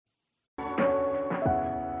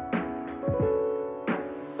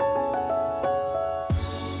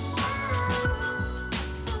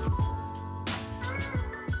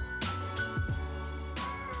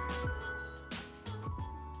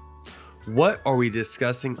What are we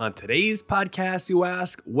discussing on today's podcast, you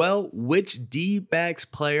ask? Well, which D-backs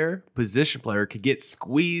position player, could get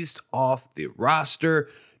squeezed off the roster?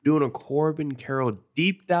 Doing a Corbin Carroll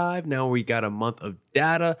deep dive. Now we got a month of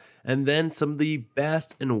data and then some of the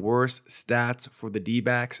best and worst stats for the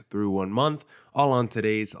D-backs through 1 month. All on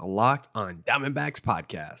today's Locked on Diamondbacks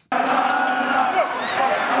podcast.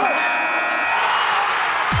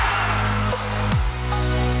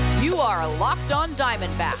 You are Locked on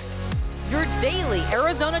Diamondbacks, your daily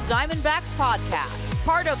Arizona Diamondbacks podcast,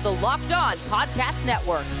 part of the Locked on Podcast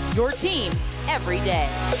Network, your team every day.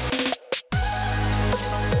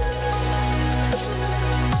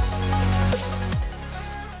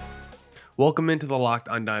 Welcome into the Locked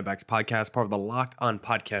on Diamondbacks podcast, part of the Locked on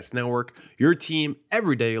Podcast Network, your team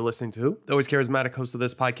every day you're listening to. The always charismatic host of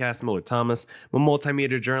this podcast, Miller Thomas. I'm a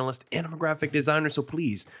multimedia journalist and I'm a graphic designer, so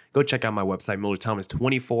please go check out my website,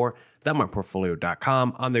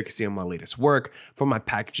 MillerThomas24.myportfolio.com. On there you can see all my latest work, from my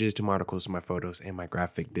packages to my articles to my photos and my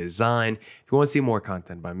graphic design. If you want to see more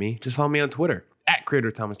content by me, just follow me on Twitter at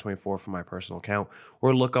CreatorThomas24 for my personal account,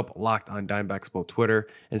 or look up Locked on Diamondbacks, both Twitter,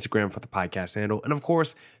 Instagram for the podcast handle. And of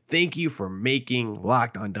course, thank you for making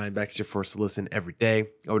Locked on Diamondbacks your first listen every day.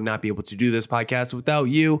 I would not be able to do this podcast without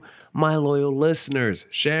you, my loyal listeners,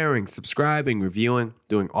 sharing, subscribing, reviewing,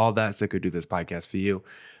 doing all that so I could do this podcast for you.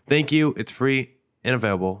 Thank you. It's free and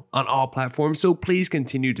available on all platforms, so please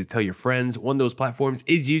continue to tell your friends. One of those platforms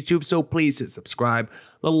is YouTube, so please hit subscribe.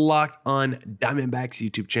 The Locked on Diamondbacks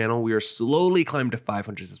YouTube channel. We are slowly climbing to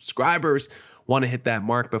 500 subscribers. Want to hit that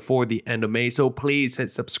mark before the end of May, so please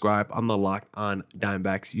hit subscribe on the Locked on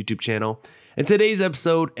Diamondbacks YouTube channel. And today's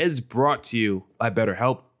episode is brought to you by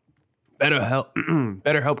BetterHelp.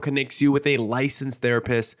 BetterHelp connects you with a licensed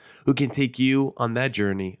therapist who can take you on that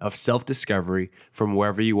journey of self-discovery from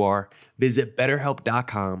wherever you are. Visit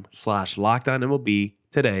BetterHelp.com/LockedOnMLB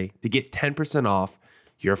today to get 10% off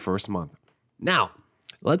your first month. Now,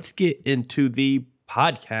 let's get into the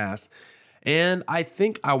podcast. And I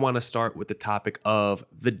think I want to start with the topic of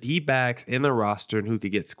the D-backs and the roster and who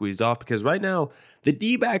could get squeezed off, because right now the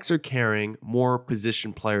D-backs are carrying more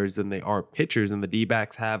position players than they are pitchers, and the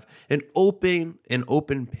D-backs have an open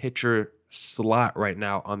pitcher slot right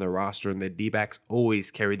now on their roster, and the D-backs always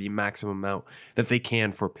carry the maximum amount that they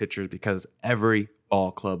can for pitchers because every ball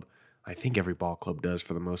club does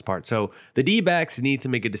for the most part. So the D-backs need to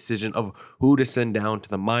make a decision of who to send down to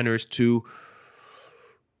the minors to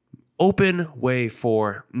open way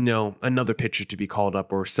for another pitcher to be called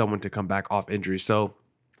up or someone to come back off injury. So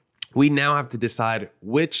we now have to decide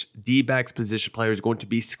which D-backs position player is going to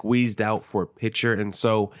be squeezed out for a pitcher. And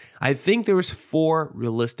so I think there's 4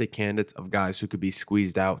 realistic candidates of guys who could be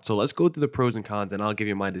squeezed out. So let's go through the pros and cons, and I'll give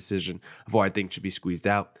you my decision of who I think should be squeezed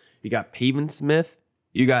out. You got Pavin Smith,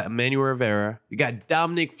 you got Emmanuel Rivera, you got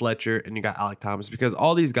Dominic Fletcher, and you got Alec Thomas, because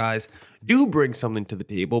all these guys do bring something to the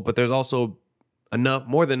table, but there's also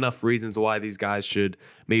more than enough reasons why these guys should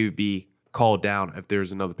maybe be called down if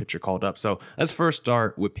there's another pitcher called up. So let's first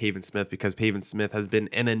start with Pavin Smith, because Pavin Smith has been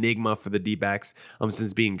an enigma for the D-backs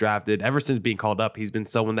since being drafted. Ever since being called up, he's been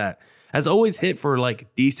someone that has always hit for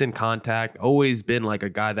like decent contact, always been like a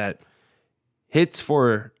guy that hits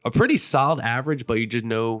for a pretty solid average, but you just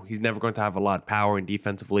know he's never going to have a lot of power, and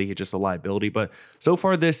defensively he's just a liability. But so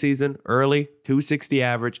far this season, early 260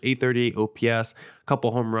 average, 838 OPS, a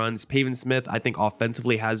couple home runs. Pavin Smith, I think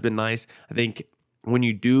offensively has been nice. I think when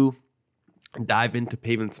you do dive into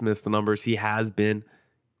Pavin Smith's numbers, he has been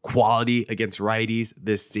quality against righties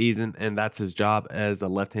this season, and that's his job as a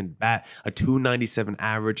left-handed bat. A 297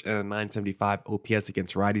 average and a 975 OPS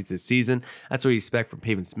against righties this season. That's what you expect from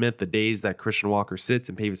Pavin Smith. The days that Christian Walker sits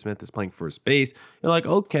and Pavin Smith is playing first base, you're like,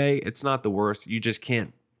 okay, it's not the worst. You just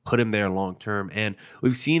can't put him there long term. And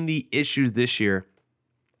we've seen the issues this year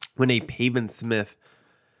when a Pavin Smith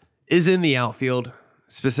is in the outfield,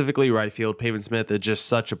 specifically right field. Pavin Smith is just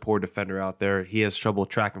such a poor defender out there. He has trouble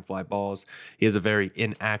tracking fly balls. He has a very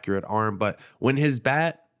inaccurate arm. But when his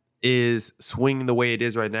bat is swinging the way it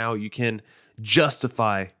is right now, you can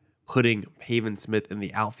justify putting Pavin Smith in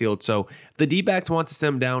the outfield. So if the D-backs want to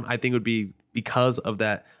send him down, I think it would be because of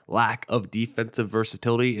that lack of defensive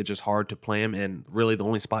versatility. It's just hard to play him, and really the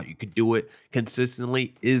only spot you could do it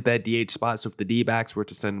consistently is that DH spot. So if the D-backs were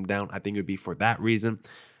to send him down, I think it would be for that reason.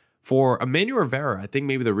 For Emmanuel Rivera, I think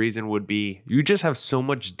maybe the reason would be you just have so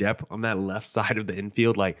much depth on that left side of the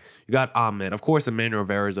infield. Like, you got Ahmed. Of course, Emmanuel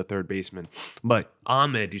Rivera is a third baseman, but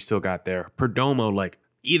Ahmed you still got there. Perdomo, like,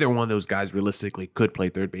 either one of those guys realistically could play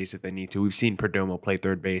third base if they need to. We've seen Perdomo play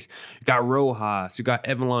third base. You got Rojas. You got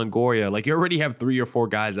Evan Longoria. Like, you already have 3 or 4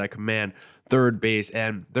 guys that command third base,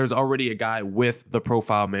 and there's already a guy with the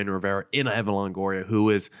profile of Emmanuel Rivera in Evan Longoria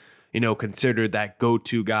who is considered that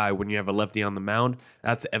go-to guy when you have a lefty on the mound.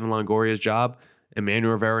 That's Evan Longoria's job.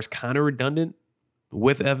 Emmanuel Rivera is kind of redundant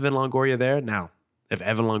with Evan Longoria there. Now, if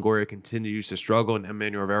Evan Longoria continues to struggle and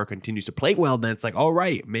Emmanuel Rivera continues to play well, then it's like, all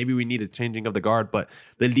right, maybe we need a changing of the guard. But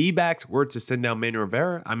the D-backs were to send down Emmanuel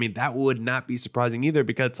Rivera, I mean, that would not be surprising either,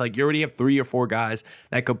 because it's like you already have 3 or 4 guys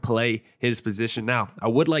that could play his position. Now, I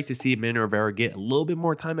would like to see Emmanuel Rivera get a little bit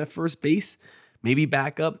more time at first base, maybe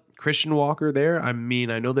back up Christian Walker there. I mean,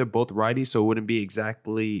 I know they're both righties, so it wouldn't be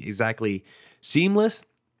exactly seamless.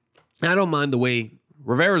 I don't mind the way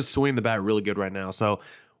Rivera's swinging the bat really good right now. So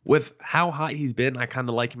with how hot he's been, I kind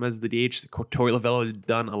of like him as the DH. Torey Lovullo has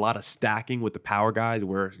done a lot of stacking with the power guys,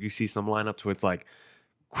 where you see some lineups where it's like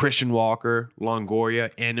Christian Walker, Longoria,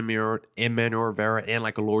 and Emmanuel Rivera, and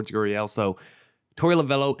like a Lourdes Gurriel. So Torey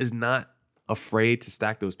Lovullo is not afraid to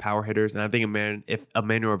stack those power hitters. And I think if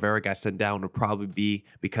Emmanuel Rivera got sent down, it would probably be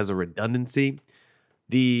because of redundancy.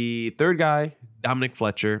 The third guy, Dominic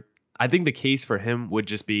Fletcher, I think the case for him would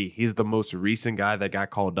just be he's the most recent guy that got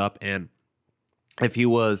called up. And if he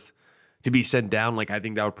was to be sent down, like, I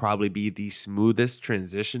think that would probably be the smoothest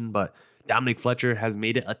transition. But Dominic Fletcher has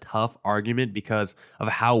made it a tough argument because of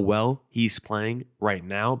how well he's playing right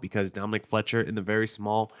now, because Dominic Fletcher, in the very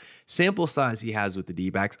small sample size he has with the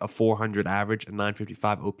D-backs, a 400 average, a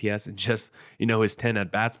 955 OPS, and just, his 10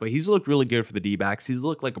 at-bats. But he's looked really good for the D-backs. He's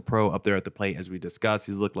looked like a pro up there at the plate, as we discussed.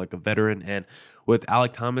 He's looked like a veteran. And with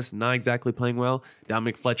Alek Thomas not exactly playing well,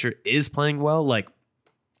 Dominic Fletcher is playing well. Like,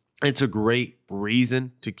 it's a great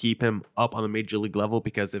reason to keep him up on the major league level,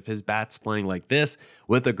 because if his bat's playing like this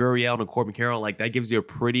with a Gurriel and a Corbin Carroll, like, that gives you a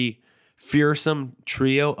pretty fearsome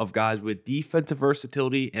trio of guys with defensive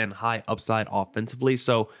versatility and high upside offensively.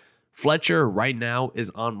 So Fletcher right now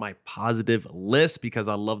is on my positive list because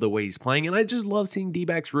I love the way he's playing. And I just love seeing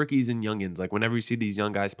D-backs, rookies, and youngins. Like, whenever you see these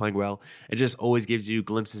young guys playing well, it just always gives you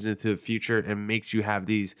glimpses into the future and makes you have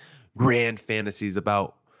these grand fantasies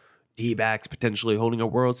about D-backs potentially holding a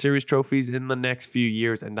World Series trophies in the next few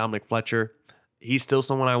years. And Dominic Fletcher, he's still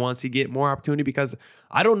someone I want to see get more opportunity, because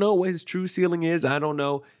I don't know what his true ceiling is. I don't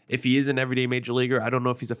know if he is an everyday major leaguer. I don't know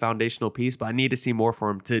if he's a foundational piece, but I need to see more for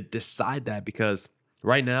him to decide that, because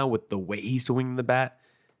right now, with the way he's swinging the bat,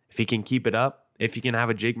 if he can keep it up, if he can have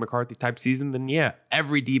a Jake McCarthy type season, then yeah,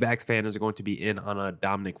 every D-backs fan is going to be in on a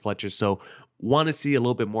Dominic Fletcher. So want to see a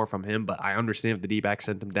little bit more from him, but I understand if the D-backs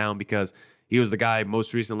sent him down because he was the guy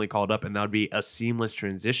most recently called up, and that would be a seamless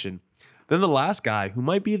transition. Then the last guy, who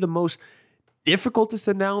might be the most difficult to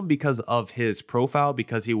send down because of his profile,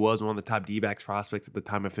 because he was one of the top D-backs prospects at the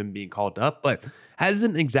time of him being called up, but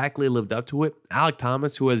hasn't exactly lived up to it. Alek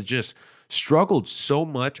Thomas, who has just struggled so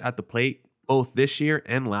much at the plate, both this year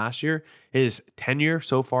and last year. His tenure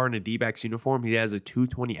so far in a D-backs uniform, he has a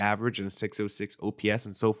 220 average and a 606 OPS,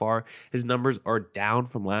 and so far his numbers are down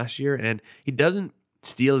from last year, and he doesn't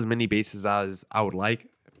steal as many bases as I would like.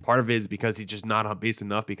 Part of it is because he's just not on base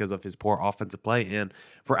enough because of his poor offensive play. And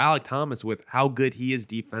for Alek Thomas, with how good he is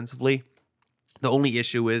defensively, the only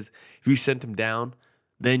issue is if you sent him down,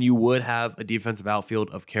 then you would have a defensive outfield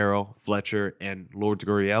of Carroll, Fletcher, and Lourdes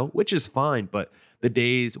Gurriel, which is fine. But the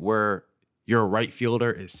days where your right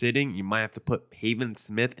fielder is sitting, you might have to put Pavin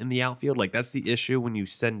Smith in the outfield. Like, that's the issue when you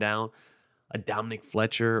send down a Dominic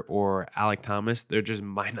Fletcher or Alek Thomas. There just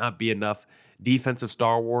might not be enough defensive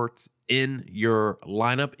stalwarts in your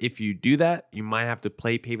lineup. If you do that, you might have to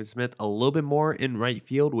play Pavin Smith a little bit more in right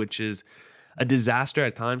field, which is a disaster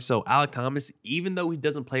at times. So Alek Thomas, even though he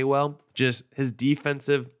doesn't play well, just his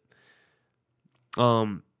defensive,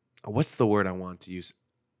 what's the word I want to use?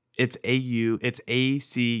 It's ACUITY.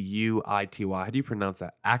 How do you pronounce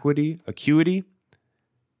that? Acuity?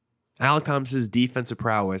 Alek Thomas's defensive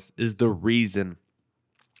prowess is the reason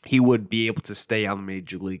he would be able to stay on the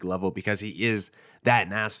major league level, because he is that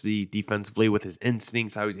nasty defensively with his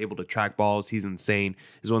instincts, how he's able to track balls. He's insane.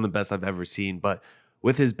 He's one of the best I've ever seen. But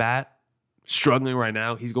with his bat struggling right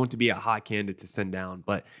now, he's going to be a hot candidate to send down.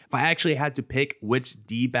 But if I actually had to pick which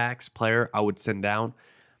D-backs player I would send down,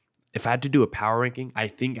 if I had to do a power ranking, I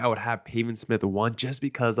think I would have Pavin Smith 1, just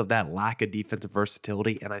because of that lack of defensive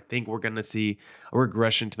versatility. And I think we're going to see a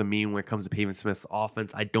regression to the mean when it comes to Pavin Smith's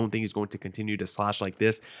offense. I don't think he's going to continue to slash like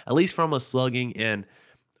this, at least from a slugging and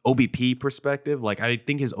OBP perspective. Like, I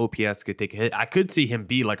think his OPS could take a hit. I could see him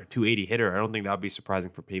be like a 280 hitter. I don't think that would be surprising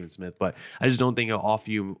for Pavin Smith, but I just don't think he'll offer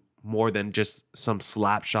you more than just some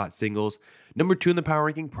slap shot singles. Number 2 in the power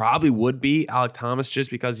ranking probably would be Alek Thomas,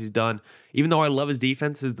 just because he's done, even though I love his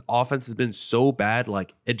defense, his offense has been so bad.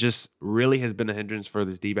 Like, it just really has been a hindrance for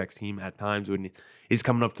this D-backs team at times when he's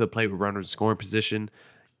coming up to the plate with runners in scoring position.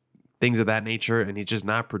 things of that nature, and he's just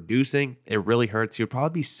not producing, it really hurts. He would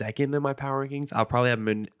probably be second in my power rankings. I'll probably have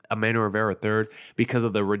Emmanuel Rivera third because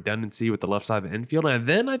of the redundancy with the left side of the infield. And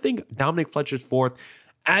then I think Dominic Fletcher's fourth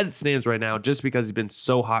as it stands right now, just because he's been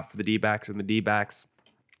so hot for the D-backs, and the D-backs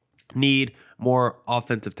need more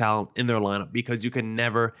offensive talent in their lineup because you can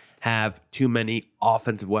never have too many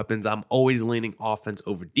offensive weapons. I'm always leaning offense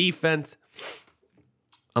over defense,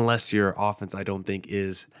 unless your offense, I don't think,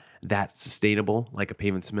 is that sustainable, like a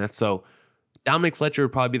Pavin Smith. So Dominic Fletcher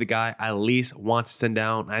would probably be the guy I at least want to send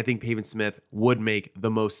down. I think Pavin Smith would make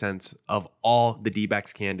the most sense of all the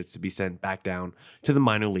D-backs candidates to be sent back down to the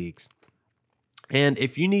minor leagues. And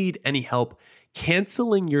if you need any help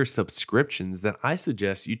canceling your subscriptions, then I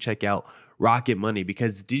suggest you check out Rocket Money,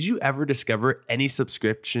 because did you ever discover any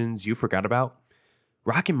subscriptions you forgot about?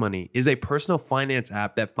 Rocket Money is a personal finance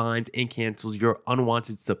app that finds and cancels your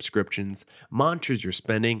unwanted subscriptions, monitors your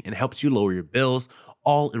spending, and helps you lower your bills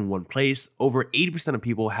all in one place. Over 80% of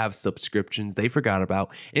people have subscriptions they forgot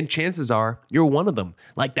about, and chances are you're one of them,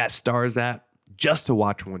 like that Stars app just to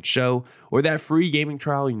watch one show, or that free gaming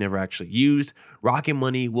trial you never actually used. Rocket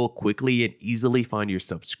Money will quickly and easily find your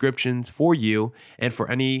subscriptions for you, and for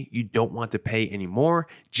any you don't want to pay anymore,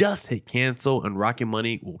 just hit cancel and Rocket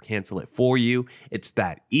Money will cancel it for you. It's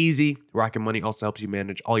that easy. Rocket Money also helps you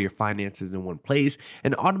manage all your finances in one place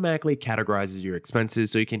and automatically categorizes your expenses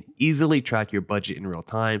so you can easily track your budget in real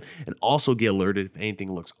time and also get alerted if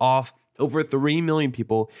anything looks off. Over 3 million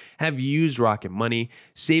people have used Rocket Money,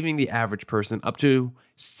 saving the average person up to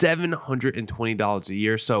 $720 a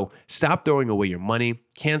year. So stop throwing away your money,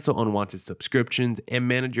 cancel unwanted subscriptions, and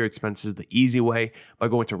manage your expenses the easy way by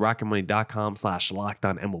going to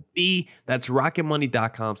rocketmoney.com/lockedonmlb. That's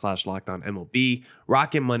rocketmoney.com/lockedonmlb.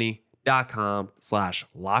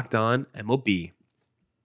 rocketmoney.com/lockedonmlb.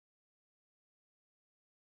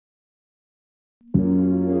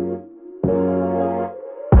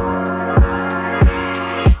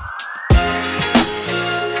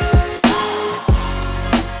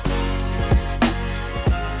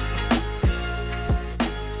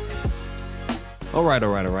 All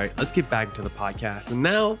right. Let's get back to the podcast. And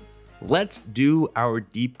now let's do our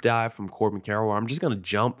deep dive from Corbin Carroll, where I'm just going to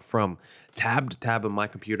jump from tab to tab on my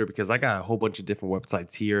computer because I got a whole bunch of different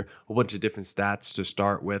websites here, a whole bunch of different stats to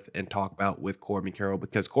start with and talk about with Corbin Carroll.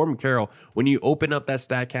 Because Corbin Carroll, when you open up that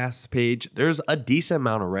StatCast page, there's a decent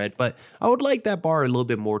amount of red, but I would like that bar a little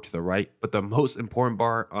bit more to the right. But the most important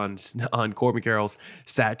bar on Corbin Carroll's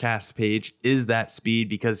StatCast page is that speed,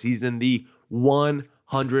 because he's in the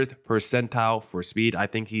 100th percentile for speed. I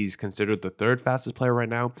think he's considered the third fastest player right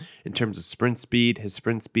now in terms of sprint speed. His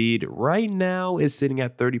sprint speed right now is sitting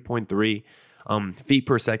at 30.3 feet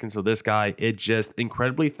per second. So this guy is just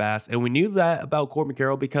incredibly fast. And we knew that about Corbin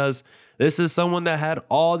Carroll because this is someone that had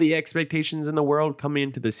all the expectations in the world coming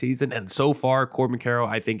into the season. And so far, Corbin Carroll,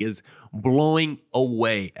 I think, is blowing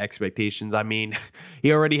away expectations. I mean,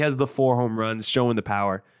 he already has the 4 home runs showing the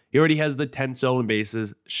power. He already has the 10 stolen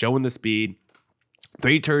bases showing the speed.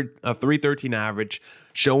 313 average,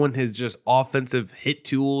 showing his just offensive hit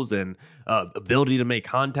tools and ability to make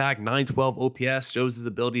contact. 912 OPS shows his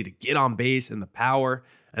ability to get on base and the power.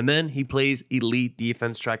 And then he plays elite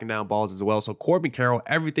defense, tracking down balls as well. So Corbin Carroll,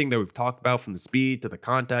 everything that we've talked about, from the speed to the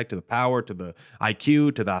contact to the power to the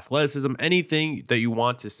IQ to the athleticism, anything that you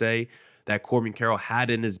want to say that Corbin Carroll had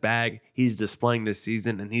in his bag, he's displaying this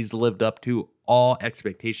season, and he's lived up to all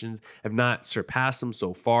expectations, have not surpassed them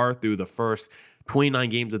so far through the first 29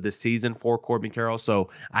 games of this season for Corbin Carroll. So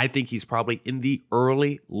I think he's probably in the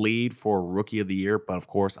early lead for Rookie of the Year. But of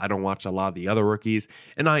course, I don't watch a lot of the other rookies,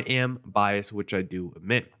 and I am biased, which I do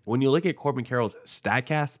admit. When you look at Corbin Carroll's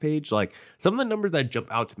StatCast page, like some of the numbers that jump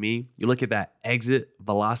out to me, you look at that exit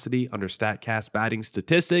velocity under StatCast batting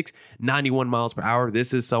statistics, 91 miles per hour.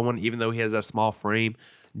 This is someone, even though he has a small frame,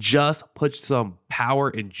 just put some power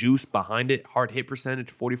and juice behind it. Hard hit percentage,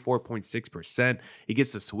 44.6%. He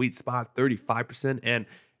gets the sweet spot, 35%, and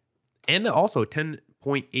also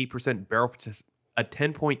 10.8% barrel percentage. A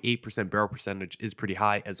 10.8% barrel percentage is pretty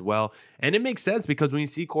high as well. And it makes sense because when you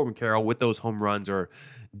see Corbin Carroll with those home runs or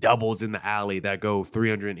doubles in the alley that go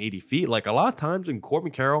 380 feet, like a lot of times when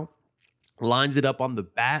Corbin Carroll lines it up on the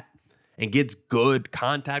bat and gets good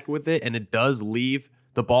contact with it, and it does leave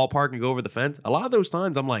the ballpark and go over the fence, a lot of those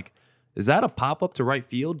times I'm like, is that a pop-up to right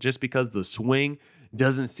field? Just because the swing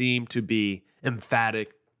doesn't seem to be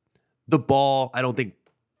emphatic. The ball, I don't think,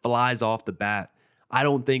 flies off the bat. I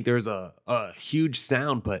don't think there's a huge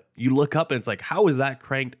sound, but you look up and it's like, how is that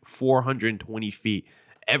cranked 420 feet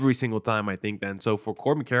every single time? I think then. So for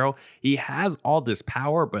Corbin Carroll, he has all this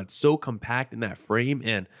power, but it's so compact in that frame,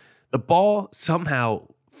 and the ball somehow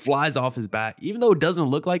flies off his bat, even though it doesn't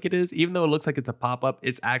look like it is, even though it looks like it's a pop-up,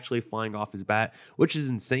 it's actually flying off his bat, which is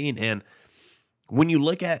insane. And when you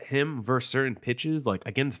look at him versus certain pitches, like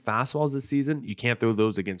against fastballs this season, you can't throw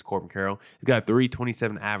those against Corbin Carroll. He's got a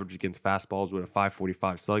 327 average against fastballs with a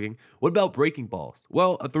 545 slugging. What about breaking balls?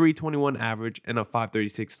 Well, a 321 average and a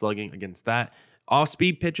 536 slugging against that.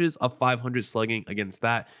 Off-speed pitches, a 500 slugging against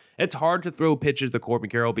that. It's hard to throw pitches to Corbin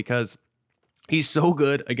Carroll because he's so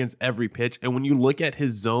good against every pitch. And when you look at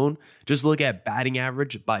his zone, just look at batting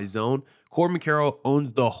average by zone. Corbin Carroll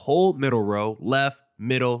owns the whole middle row, left,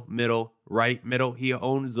 middle, right, middle. He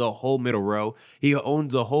owns the whole middle row. He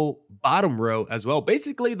owns the whole bottom row as well.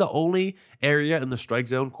 Basically, the only area in the strike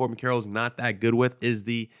zone Corbin Carroll is not that good with is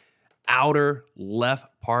the outer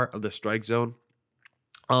left part of the strike zone.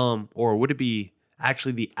 Or would it be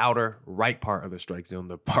actually the outer right part of the strike zone,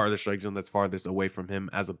 the part of the strike zone that's farthest away from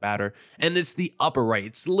him as a batter? And it's the upper right.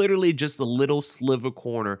 It's literally just a little sliver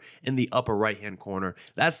corner in the upper right-hand corner.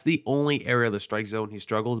 That's the only area of the strike zone he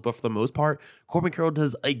struggles. But for the most part, Corbin Carroll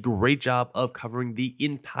does a great job of covering the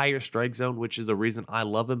entire strike zone, which is the reason I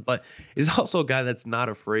love him. But he's also a guy that's not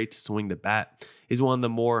afraid to swing the bat. He's one of the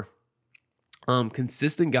more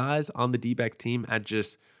consistent guys on the D-backs team at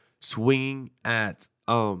just swinging at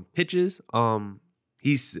pitches. I'm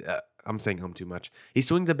saying too much. He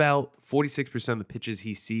swings about 46% of the pitches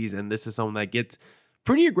he sees, and this is someone that gets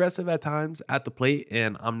pretty aggressive at times at the plate,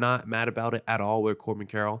 and I'm not mad about it at all with Corbin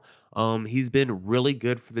Carroll. He's been really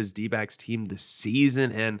good for this D-backs team this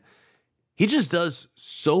season, and he just does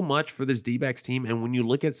so much for this D-backs team. And when you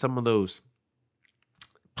look at some of those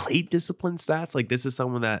plate discipline stats, like this is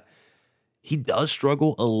someone that he does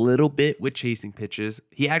struggle a little bit with chasing pitches.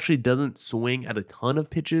 He actually doesn't swing at a ton of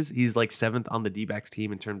pitches. He's like 7th on the D-backs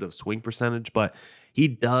team in terms of swing percentage, but he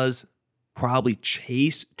does probably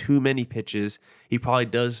chase too many pitches. He probably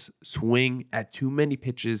does swing at too many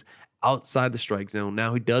pitches outside the strike zone.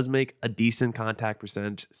 Now, he does make a decent contact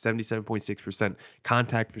percentage, 77.6%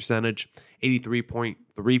 contact percentage,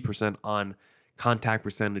 83.3% on contact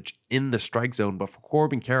percentage in the strike zone. But for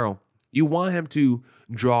Corbin Carroll, you want him to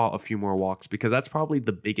draw a few more walks because that's probably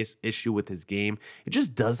the biggest issue with his game. It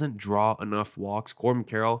just doesn't draw enough walks. Corbin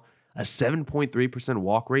Carroll, a 7.3%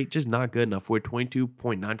 walk rate, just not good enough for a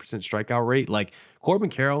 22.9% strikeout rate. Like Corbin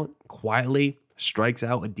Carroll quietly strikes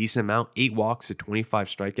out a decent amount, 8 walks to 25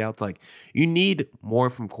 strikeouts. Like you need more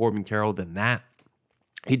from Corbin Carroll than that.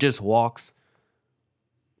 He just walks.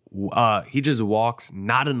 He just walks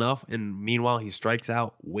not enough, and meanwhile he strikes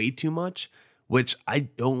out way too much, which I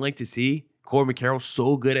don't like to see. Corbin Carroll,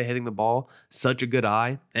 so good at hitting the ball, such a good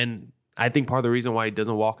eye. And I think part of the reason why he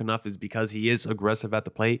doesn't walk enough is because he is aggressive at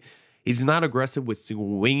the plate. He's not aggressive with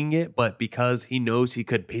swinging it, but because he knows he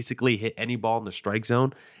could basically hit any ball in the strike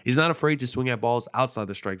zone, he's not afraid to swing at balls outside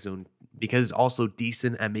the strike zone because he's also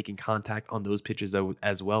decent at making contact on those pitches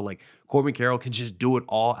as well. Like Corbin Carroll can just do it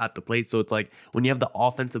all at the plate. So it's like when you have the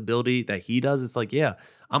offensive ability that he does, it's like, yeah,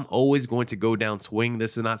 I'm always going to go down swing.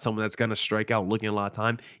 This is not someone that's going to strike out looking a lot of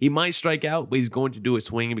time. He might strike out, but he's going to do it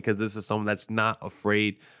swinging because this is someone that's not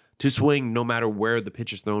afraid to swing no matter where the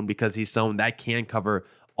pitch is thrown because he's someone that can cover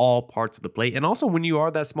all parts of the plate. And also when you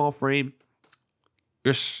are that small frame,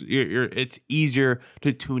 it's easier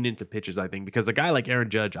to tune into pitches, I think, because a guy like Aaron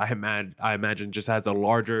Judge, I imagine just has a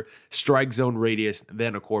larger strike zone radius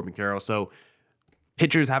than a Corbin Carroll. So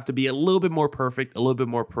pitchers have to be a little bit more perfect, a little bit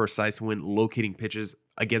more precise when locating pitches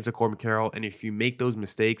against a Corbin Carroll. And if you make those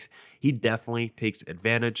mistakes, he definitely takes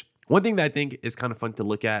advantage. One thing that I think is kind of fun to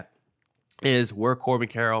look at is where Corbin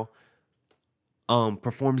Carroll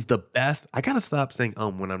performs the best. I gotta stop saying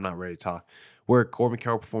when I'm not ready to talk. Where Corbin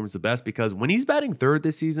Carroll performs the best, because when he's batting third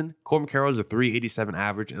this season, Corbin Carroll is a 387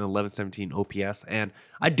 average and 1117 OPS. And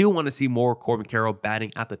I do want to see more Corbin Carroll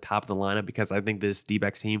batting at the top of the lineup because I think this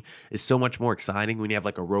D-backs team is so much more exciting when you have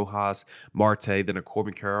like a Rojas, Marte, than a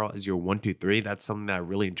Corbin Carroll as your 1-2-3. That's something that I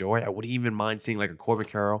really enjoy. I wouldn't even mind seeing like a Corbin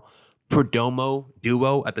Carroll Perdomo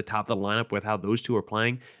duo at the top of the lineup with how those two are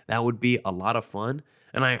playing. That would be a lot of fun.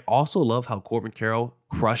 And I also love how Corbin Carroll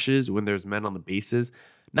crushes when there's men on the bases.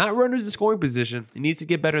 Not runners in scoring position. He needs to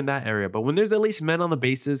get better in that area. But when there's at least men on the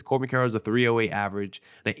bases, Corbin Carroll is a 308 average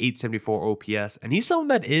and an 874 OPS. And he's someone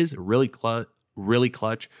that is really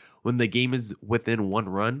clutch. When the game is within one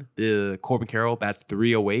run, the Corbin Carroll bats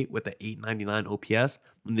 308 with an 899 OPS.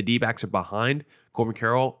 When the D-backs are behind, Corbin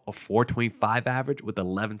Carroll, a 425 average with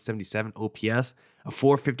 1177 OPS, a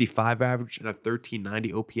 455 average and a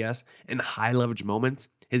 1390 OPS. In high leverage moments,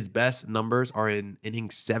 his best numbers are in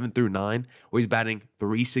innings 7 through 9, where he's batting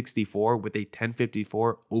 364 with a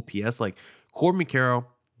 1054 OPS. Like Corbin Carroll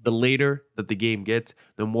the later that the game gets,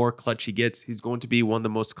 the more clutch he gets. He's going to be one of the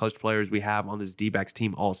most clutch players we have on this D-backs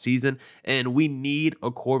team all season. And we need a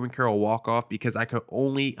Corbin Carroll walk-off because I could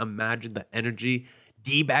only imagine the energy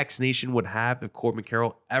D-backs Nation would have if Corbin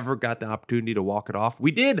Carroll ever got the opportunity to walk it off. We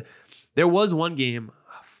did. There was one game.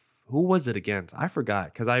 Who was it against? I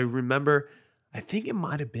forgot because I remember, I think it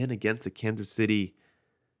might have been against the Kansas City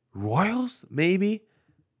Royals, maybe.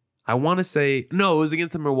 I want to say, no, it was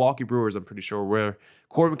against the Milwaukee Brewers, I'm pretty sure, where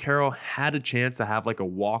Corbin Carroll had a chance to have like a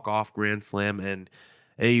walk-off grand slam and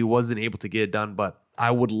he wasn't able to get it done. But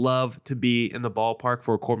I would love to be in the ballpark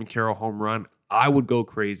for a Corbin Carroll home run. I would go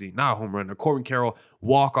crazy. Not a home run, a Corbin Carroll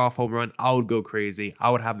walk-off home run. I would go crazy. I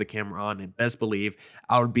would have the camera on, and best believe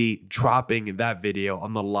I would be dropping that video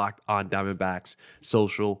on the Locked On Diamondbacks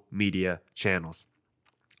social media channels.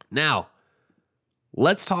 Now,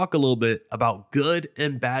 let's talk a little bit about good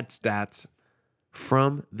and bad stats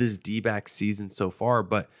from this D-backs season so far.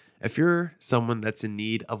 But if you're someone that's in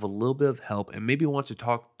need of a little bit of help and maybe wants to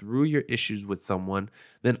talk through your issues with someone,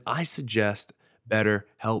 then I suggest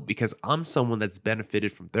BetterHelp because I'm someone that's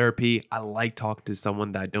benefited from therapy. I like talking to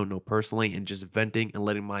someone that I don't know personally and just venting and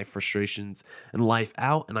letting my frustrations in life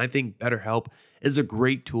out. And I think BetterHelp is a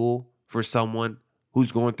great tool for someone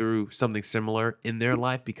who's going through something similar in their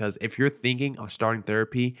life, because if you're thinking of starting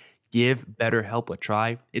therapy, give BetterHelp a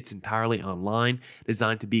try. It's entirely online,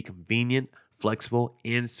 designed to be convenient, flexible,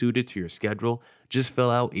 and suited to your schedule. Just fill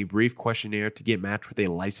out a brief questionnaire to get matched with a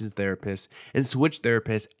licensed therapist and switch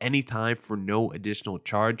therapists anytime for no additional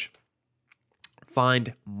charge.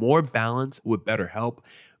 Find more balance with BetterHelp.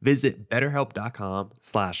 Visit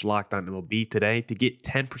betterhelp.com/lockedonmlb today to get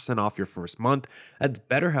 10% off your first month. That's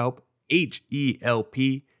BetterHelp,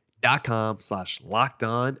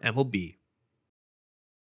 HELP.com/lockedonmlb.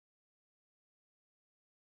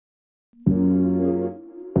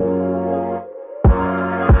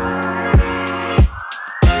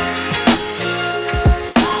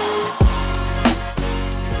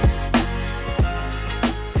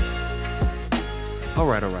 All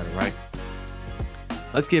right.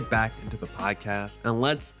 Let's get back into the podcast and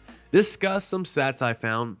let's discuss some stats I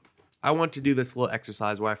found. I want to do this little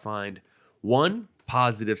exercise where I find one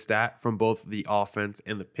positive stat from both the offense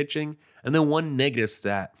and the pitching, and then one negative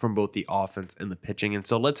stat from both the offense and the pitching. And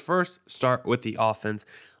so let's first start with the offense.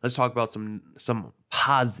 Let's talk about some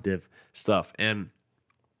positive stuff. And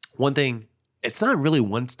one thing, it's not really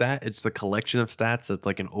one stat, it's a collection of stats that's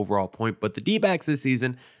like an overall point. But the D-backs this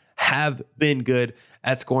season have been good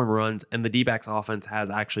at scoring runs, and the D-backs offense has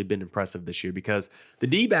actually been impressive this year because the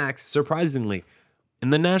D-backs, surprisingly, in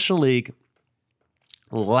the National League,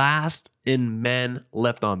 last in men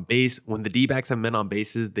left on base. When the D-backs have men on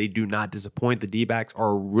bases, they do not disappoint. The D-backs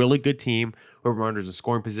are a really good team with runners in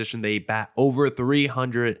scoring position. They bat over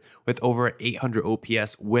 300 with over 800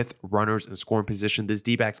 OPS with runners in scoring position. This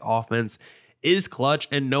D-backs offense is clutch,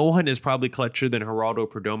 and no one is probably clutcher than Geraldo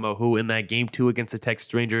Perdomo, who in that game 2 against the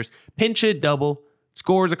Texas Rangers, pinch hit double,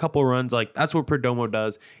 scores a couple runs. Like, that's what Perdomo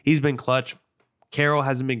does. He's been clutch. Carroll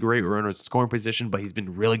hasn't been great with runners in scoring position, but he's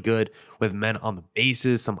been really good with men on the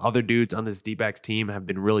bases. Some other dudes on this D-backs team have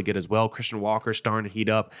been really good as well. Christian Walker starting to heat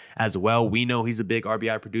up as well. We know he's a big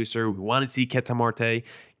RBI producer. We want to see Ketel Marte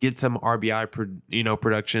get some RBI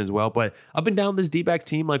production as well. But up and down this D-backs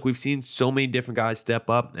team, like, we've seen so many different guys step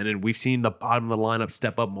up, and then we've seen the bottom of the lineup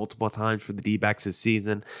step up multiple times for the D-backs this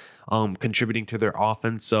season, contributing to their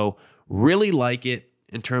offense. So really like it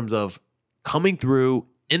in terms of coming through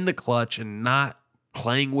in the clutch and not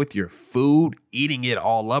playing with your food, eating it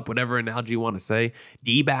all up, whatever analogy you want to say.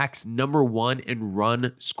 D-backs number 1 in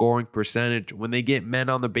run scoring percentage. When they get men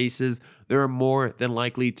on the bases, they're more than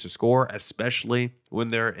likely to score, especially when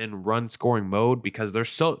they're in run scoring mode, because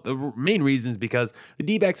the main reason is because the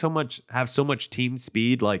D-backs have so much team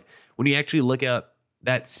speed. Like, when you actually look at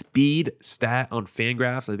that speed stat on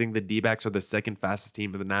Fangraphs, I think the D-backs are the second fastest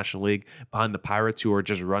team in the National League behind the Pirates, who are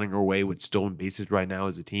just running away with stolen bases right now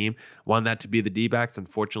as a team. Want that to be the D-backs.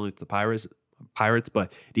 Unfortunately, it's the Pirates,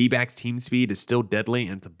 but D-backs team speed is still deadly,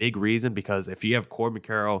 and it's a big reason because if you have Corbin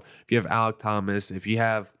Carroll, if you have Alec Thomas, if you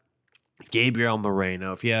have Gabriel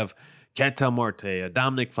Moreno, if you have Ketel Marte,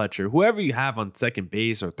 Dominic Fletcher, whoever you have on second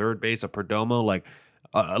base or third base, or Perdomo, like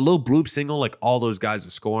a little bloop single, like all those guys are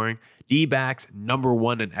scoring. D-backs number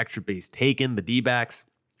 1 in extra base taken. The D-backs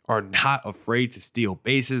are not afraid to steal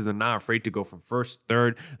bases. They're not afraid to go from first,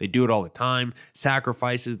 third. They do it all the time.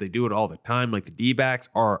 Sacrifices, they do it all the time. Like, the D-backs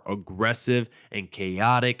are aggressive and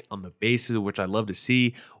chaotic on the bases, which I love to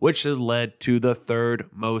see, which has led to the 3rd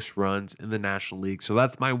most runs in the National League. So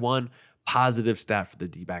that's my one positive stat for the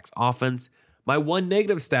D-backs offense. My one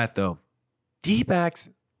negative stat, though, D-backs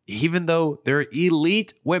even though they're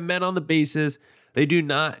elite with men on the bases, they do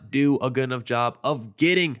not do a good enough job of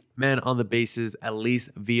getting men on the bases, at least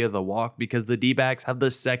via the walk, because the D-backs have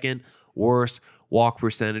the second worst walk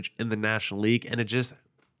percentage in the National League. And it just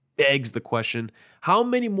begs the question, how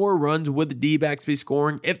many more runs would the D-backs be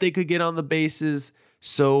scoring if they could get on the bases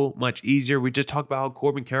so much easier? We just talked about how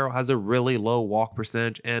Corbin Carroll has a really low walk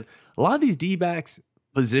percentage, and a lot of these D-backs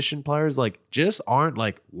position players just aren't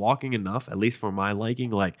walking enough, at least for my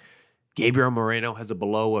liking. Gabriel Moreno has a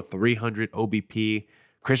below a 300 OBP,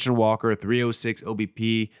 Christian Walker a 306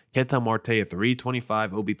 OBP, Ketel Marte a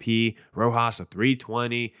 325 OBP, Rojas a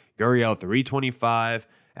 320, Gurriel 325,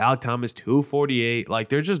 Alec Thomas 248.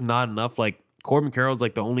 There's just not enough. Corbin Carroll's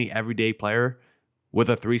the only everyday player with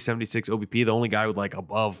a 376 OBP, the only guy with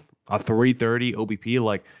above a 330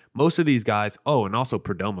 OBP. Most of these guys, and also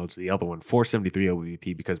Perdomo's the other one, 473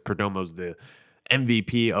 OBP, because Perdomo's the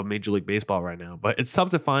MVP of Major League Baseball right now. But it's tough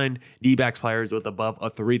to find D-backs players with above a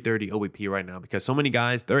 330 OBP right now, because so many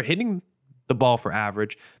guys, they're hitting the ball for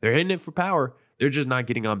average, they're hitting it for power, they're just not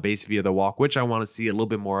getting on base via the walk, which I want to see a little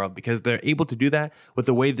bit more of, because they're able to do that with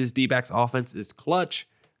the way this D-backs offense is clutch.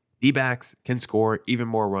 D-backs can score even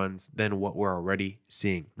more runs than what we're already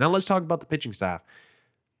seeing. Now let's talk about the pitching staff.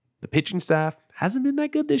 The pitching staff hasn't been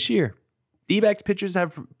that good this year. D-backs pitchers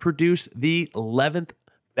have produced the 11th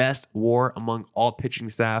best WAR among all pitching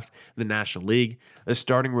staffs in the National League. The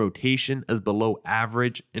starting rotation is below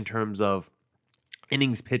average in terms of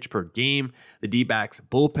innings pitched per game. The D-backs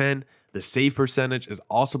bullpen, the save percentage is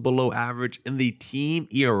also below average, and the team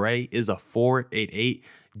ERA is a 4.88.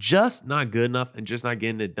 Just not good enough and just not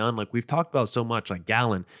getting it done. We've talked about so much,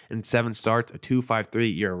 Gallen in 7 starts, a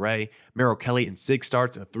 2.53 ERA. Merrill Kelly in 6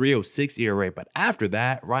 starts, a 3.06 ERA. But after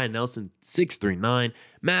that, Ryan Nelson, 6.39.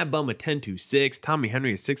 Matt Bum, a 10.26. Tommy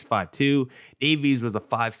Henry, a 6.52. Davies was a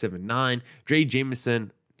 5.79. Dre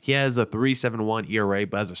Jameson, he has a 3.71 ERA,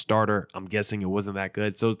 but as a starter, I'm guessing it wasn't that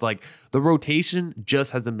good. So it's the rotation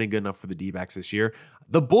just hasn't been good enough for the D-backs this year.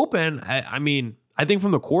 The bullpen, I think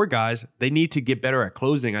from the core guys, they need to get better at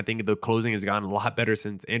closing. I think the closing has gotten a lot better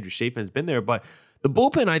since Andrew Chafin has been there. But the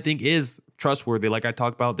bullpen, I think, is trustworthy. Like I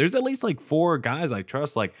talked about, there's at least 4 guys I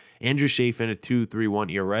trust, Andrew Chafin, a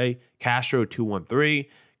 2.31 ERA, Castro, 2.13,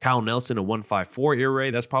 Kyle Nelson, a 1.54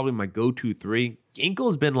 ERA. That's probably my go-to 3.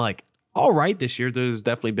 Ginkel's been all right this year. There's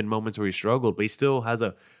definitely been moments where he struggled, but he still has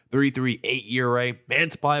a 3.38 ERA.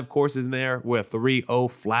 Mantiply, of course, is in there with a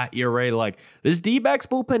 3.0 flat ERA. This D-backs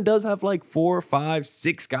bullpen does have 4, 5,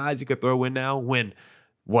 6 guys you could throw in now. When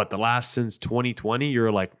the last since 2020,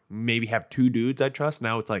 you're maybe have 2 dudes I trust.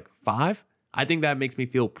 Now it's 5. I think that makes me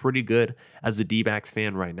feel pretty good as a D-backs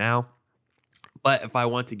fan right now. But if I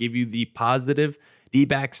want to give you the positive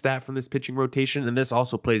D-back stat from this pitching rotation, and this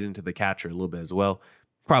also plays into the catcher a little bit as well,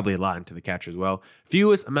 probably a lot into the catcher as well.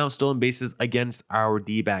 Fewest amount of stolen bases against our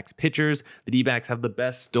D-backs pitchers. The D-backs have the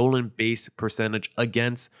best stolen base percentage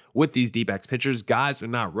against with these D-backs pitchers. Guys are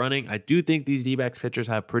not running. I do think these D-backs pitchers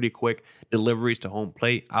have pretty quick deliveries to home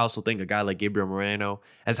plate. I also think a guy like Gabriel Moreno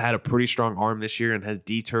has had a pretty strong arm this year and has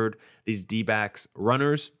deterred these D-backs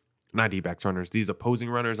runners. Not D-backs runners, these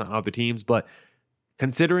opposing runners on other teams. But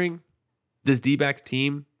considering this D-backs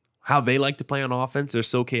team, how they like to play on offense, they're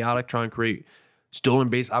so chaotic, trying to create stolen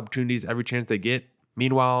base opportunities every chance they get.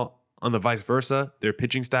 Meanwhile, on the vice versa, their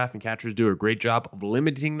pitching staff and catchers do a great job of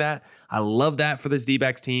limiting that. I love that for this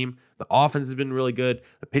D-backs team. The offense has been really good.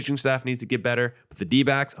 The pitching staff needs to get better. But the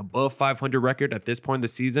D-backs, above 500 record at this point in the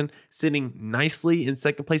season, sitting nicely in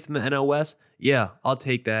second place in the NL West. Yeah, I'll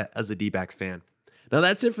take that as a D-backs fan. Now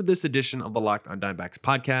that's it for this edition of the Locked on Diamondbacks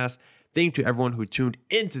podcast. Thank you to everyone who tuned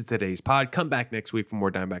into today's pod. Come back next week for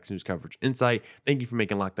more Diamondbacks news coverage insight. Thank you for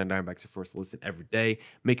making Locked on Diamondbacks your first listen every day.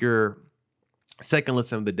 Make your second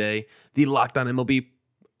listen of the day the Locked on MLB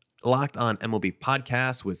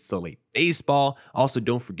podcast with Sully Baseball. Also,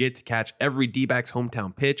 don't forget to catch every D-backs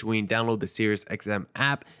hometown pitch when you download the SiriusXM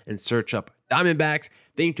app and search up Diamondbacks.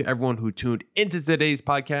 Thank you to everyone who tuned into today's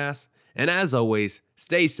podcast. And as always,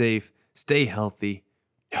 stay safe, stay healthy.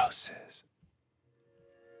 Doses.